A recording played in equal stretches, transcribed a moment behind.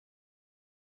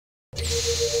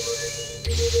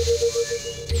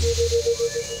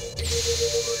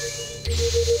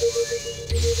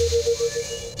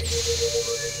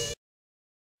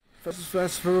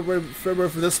February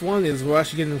for this one is we're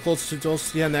actually getting closer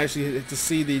to the end. Actually, get to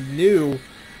see the new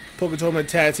Poké Tournament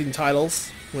Tag Team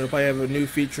titles. We'll probably have a new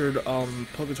featured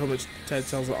Poké Tournament Tag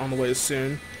titles on the way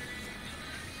soon.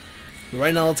 But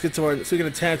right now, let's get to our speaking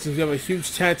of tag teams. We have a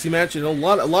huge tag team match and a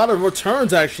lot of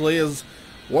returns actually. As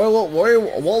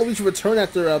Waluigi returned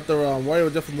after Wario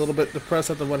was definitely a little bit depressed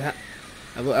after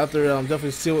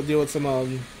definitely deal with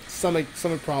some stomach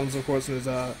problems, of course,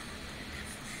 and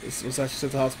this was actually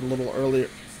sent to the hospital a little earlier,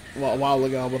 a while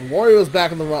ago. But Wario is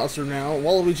back on the roster now.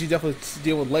 Waluigi definitely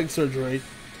deal with leg surgery.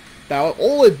 Now,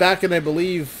 all the way back in, I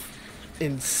believe,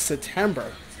 in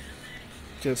September.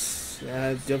 Just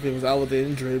definitely was out with the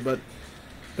injury, but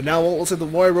now it looks like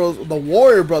the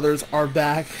Warrior Brothers are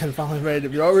back and finally ready to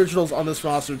be originals on this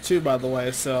roster too. By the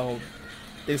way, so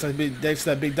thanks to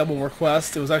that big double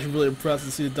request, it was actually really impressive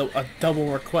to see a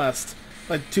double request,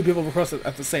 like two people requested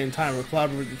at the same time, or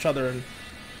collaborating with each other, and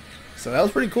so that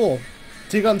was pretty cool.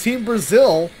 Take on Team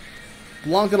Brazil,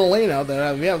 Blanka and Elena.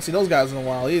 That we haven't seen those guys in a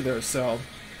while either. So,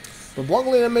 but Blanka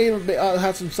and Elena may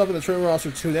have some stuff in the training roster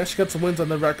too. They actually got some wins on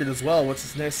their record as well, which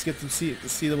is nice to get to see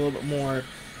them a little bit more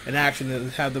in action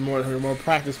and have them more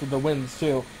practice with the wins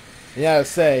too. And yeah, I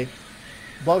say,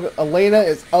 Elena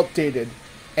is updated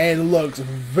and looks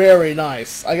very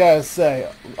nice. I gotta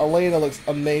say, Elena looks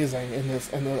amazing in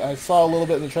this. And I saw a little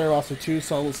bit in the training roster too,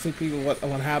 saw a little sneak peek of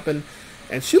what happened,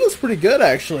 and she looks pretty good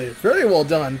actually. Very well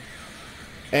done.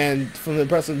 And from the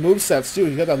impressive movesets too,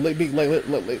 you got that big leg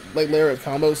lariat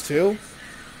combos too.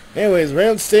 Anyways, right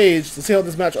on stage. Let's see how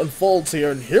this match unfolds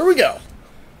here, and here we go.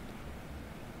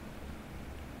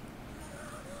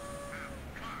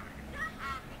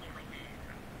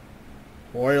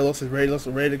 Warrior looks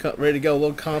ready to go. A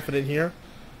little confident here.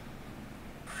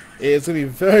 It's gonna be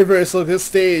very, very slow. This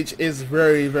stage is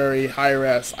very, very high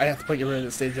res. I have to get rid of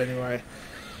this stage anyway.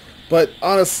 But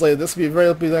honestly, this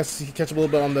would be nice to catch up a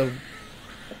little bit on the.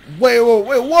 Wait!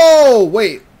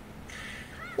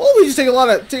 Waluigi's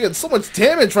taking so much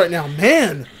damage right now,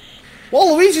 man.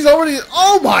 Waluigi's already.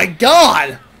 Oh my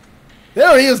God!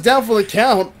 There he is, down for the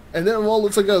count, and then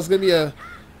looks like it's gonna be a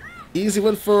easy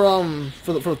win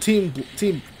for Team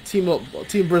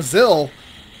Brazil.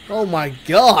 Oh my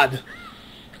God!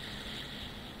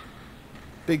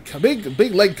 Big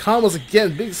leg combos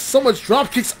again. So much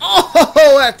drop kicks.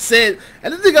 Oh, that's it.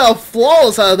 And then they got a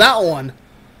flawless out of that one.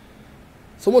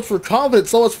 So much for confidence.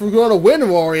 So much for going to win,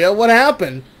 Wario. What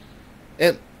happened?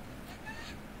 And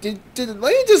did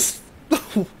Elena just?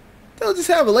 They'll just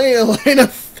have Elena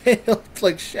failed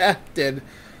like Shaq did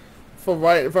for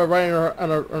riding her on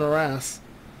her ass.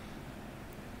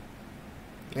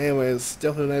 Anyways,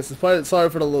 definitely nice. Sorry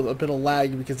for a bit of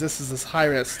lag because this is this high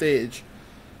res stage.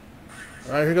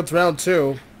 All right, here comes round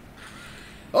 2.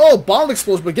 Oh, bomb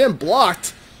explosion, but again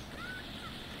blocked.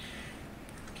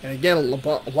 And again,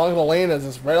 Blanka Elena is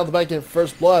just right out the back in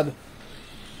first blood.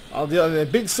 On the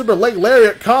big super leg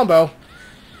lariat combo.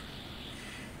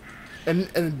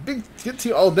 And big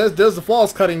there's the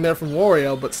falls cutting there from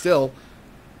Wario, but still.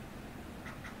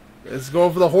 It's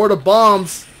going for the horde of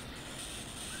bombs.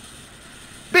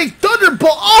 Big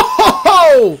thunderbolt!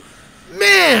 Oh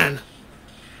man!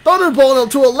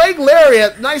 Thunderbolt to a leg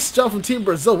lariat. Nice job from Team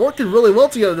Brazil. Working really well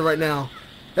together right now.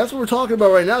 That's what we're talking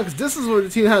about right now, because this is where the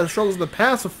team had struggles in the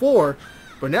past before,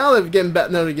 but now they're getting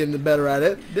better at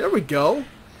it. There we go.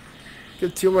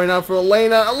 Good team right now for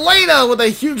Elena. Elena with a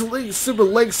huge super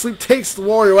leg sweep takes the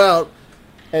Wario out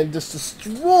and just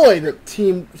destroyed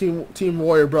Team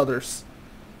Warrior Brothers.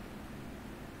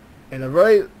 And a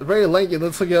very lanky.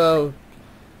 Looks like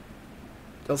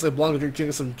Blanka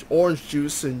drinking some orange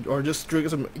juice or just drinking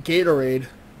some Gatorade.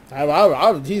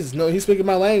 He's speaking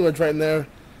my language right in there.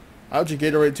 I would drink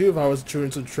Gatorade too if I was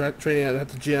doing some training at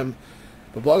the gym.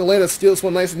 But Blanka Elena steals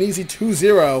one nice and easy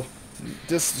 2-0.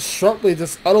 Just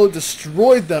utterly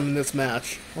destroyed them in this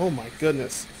match. Oh my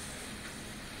goodness.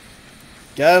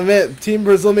 Gotta admit, Team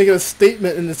Brazil making a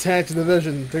statement in the tag team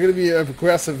division. They're gonna be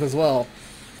aggressive as well.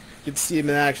 You can see them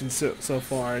in action so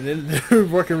far, and they're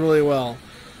working really well.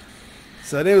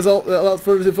 So anyways, without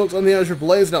further ado, folks, I'm the Azure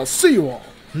Blaze, and I'll see you all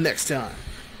next time.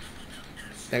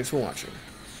 Thanks for watching.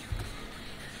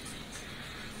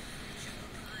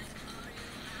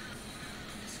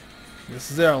 This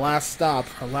is our last stop,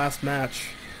 our last match.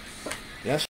 Yes.